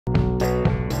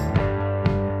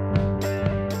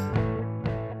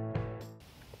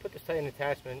tighten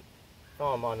attachment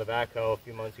thumb on the backhoe a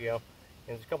few months ago,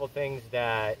 and there's a couple things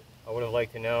that I would have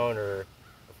liked to know or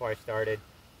before I started.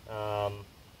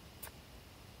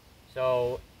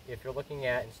 So if you're looking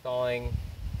at installing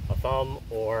a thumb,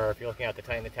 or if you're looking at the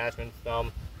tighten attachment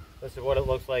thumb, this is what it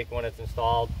looks like when it's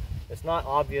installed. It's not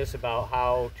obvious about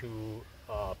how to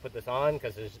put this on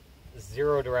because there's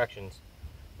 0 directions.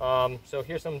 So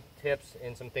here's some tips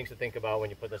and some things to think about when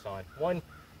you put this on. One,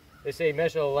 they say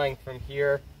measure the length from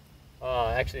here.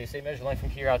 Actually, they say measure the length from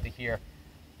here out to here.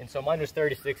 And so mine was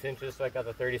 36 inches, so I got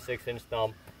the 36-inch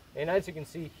thumb. And as you can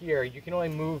see here, you can only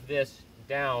move this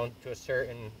down to a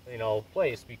certain,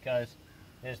 place, because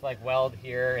there's like weld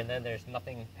here, and then there's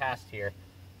nothing past here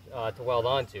to weld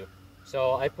onto.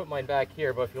 So I put mine back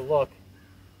here, but if you look,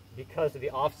 because of the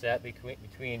offset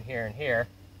between here and here,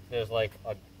 there's like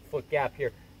a foot gap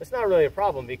here. It's not really a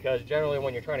problem, because generally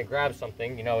when you're trying to grab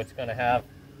something, it's going to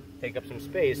take up some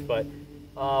space. But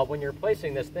when you're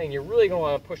placing this thing, you're really going to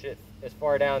want to push it as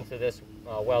far down to this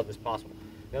weld as possible.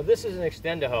 Now this is an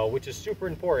extend-a-hoe, which is super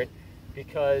important,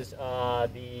 because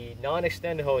the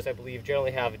non-extend-a-hoes, I believe,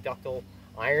 generally have a ductile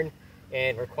iron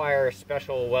and require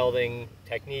special welding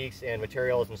techniques and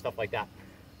materials and stuff like that.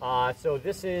 So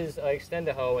this is an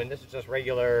extend-a-hoe, and this is just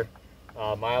regular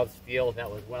mild steel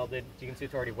that was welded. As you can see,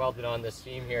 it's already welded on this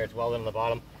seam here. It's welded on the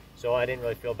bottom, so I didn't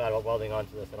really feel bad about welding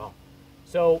onto this at all.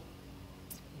 So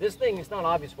this thing, it's not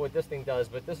obvious what this thing does,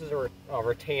 but this is a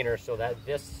retainer, so that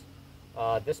this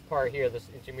part here, this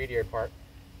intermediate part,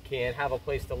 can have a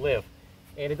place to live.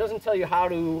 And it doesn't tell you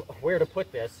where to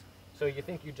put this, so you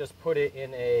think you just put it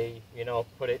in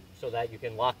put it so that you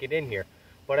can lock it in here.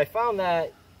 But I found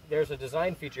that there's a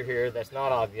design feature here that's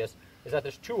not obvious, is that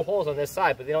there's 2 holes on this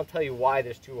side, but they don't tell you why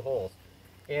there's 2 holes.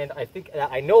 And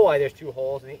I know why there's 2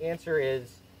 holes, and the answer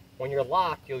is when you're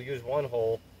locked, you'll use 1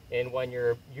 hole, and when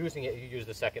you're using it, you use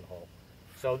the 2nd hole.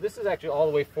 So this is actually all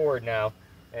the way forward now,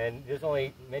 and there's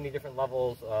only many different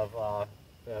levels of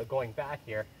going back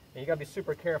here. And you gotta be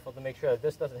super careful to make sure that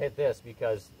this doesn't hit this,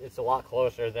 because it's a lot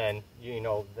closer than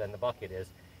than the bucket is,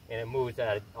 and it moves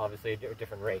at obviously a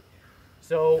different rate.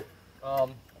 So, oh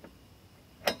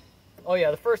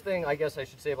yeah, the first thing I guess I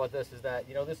should say about this is that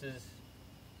this is,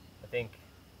 I think,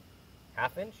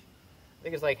 1/2 inch. I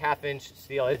think it's like 1/2 inch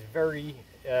steel. It's very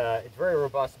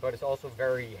robust, but it's also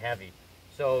very heavy.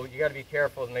 So you got to be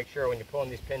careful to make sure when you're pulling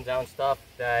these pins out and stuff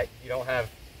that you don't have,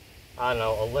 I don't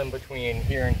know, a limb between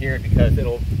here and here, because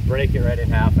it'll break it right in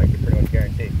half, I can pretty much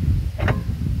guarantee.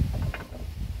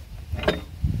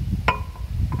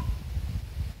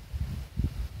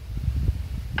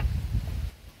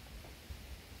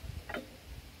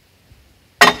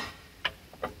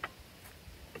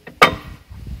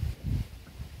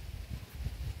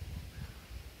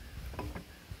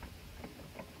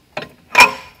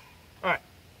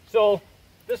 So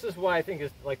this is what I think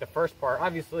is like the first part.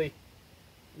 Obviously,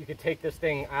 you could take this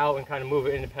thing out and kind of move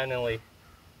it independently,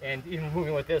 and even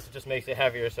moving with this, it just makes it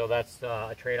heavier, so that's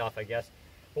a trade-off, I guess.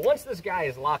 But once this guy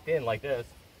is locked in like this,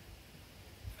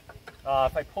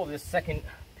 if I pull this 2nd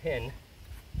pin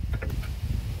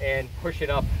and push it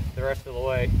up the rest of the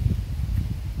way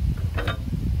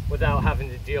without having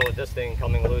to deal with this thing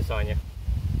coming loose on you.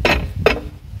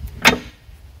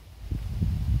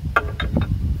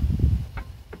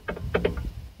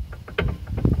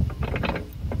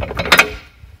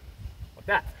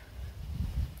 That.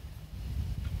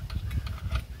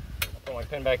 I'll put my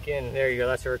pin back in. There you go.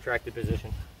 That's a retracted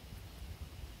position.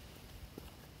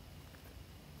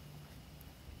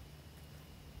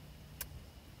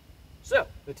 So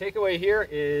the takeaway here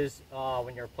is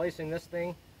when you're placing this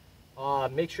thing,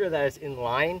 make sure that it's in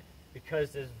line,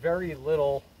 because there's very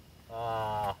little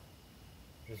of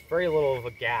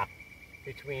a gap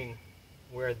between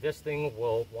where this thing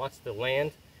wants to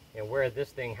land and where this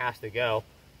thing has to go.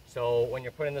 So when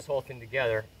you're putting this whole thing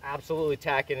together, absolutely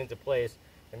tack it into place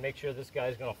and make sure this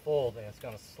guy's going to fold and it's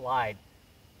going to slide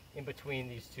in between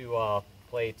these 2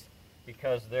 plates,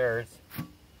 because there's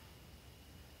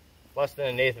less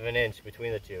than 1/8 of an inch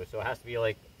between the 2. So it has to be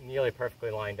like nearly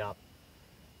perfectly lined up.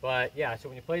 But yeah, so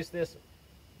when you place this,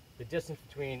 the distance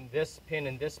between this pin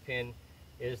and this pin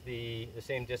is the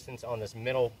same distance on this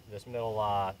middle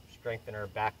strengthener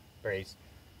back brace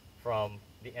from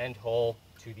the end hole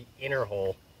to the inner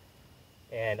hole.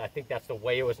 And I think that's the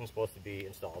way it wasn't supposed to be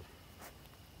installed.